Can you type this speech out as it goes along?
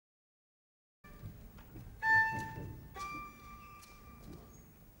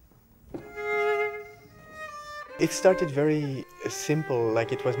It started very simple,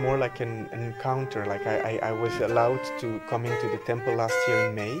 like it was more like an encounter. Like I was allowed to come into the temple last year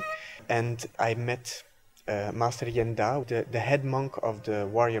in May, and I met Master Yenda, the head monk of the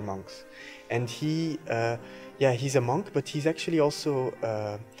warrior monks. And yeah, he's a monk, but he's actually also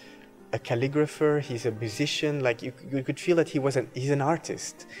a calligrapher, he's a musician. Like you could feel that he's an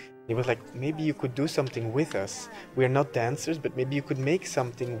artist. He was like, maybe you could do something with us. We're not dancers, but maybe you could make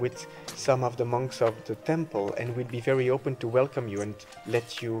something with some of the monks of the temple, and we'd be very open to welcome you and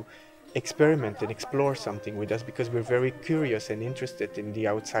let you experiment and explore something with us, because we're very curious and interested in the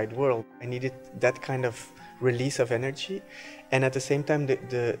outside world. I needed that kind of release of energy, and at the same time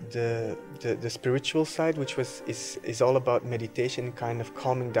the spiritual side, which is all about meditation, kind of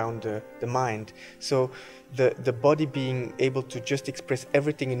calming down the mind. So the body being able to just express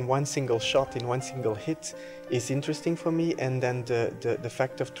everything in one single shot, in one single hit, is interesting for me. And then the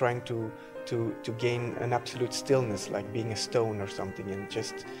fact of trying to gain an absolute stillness, like being a stone or something, and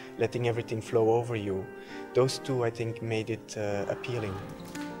just letting everything flow over you. Those two, I think, made it appealing.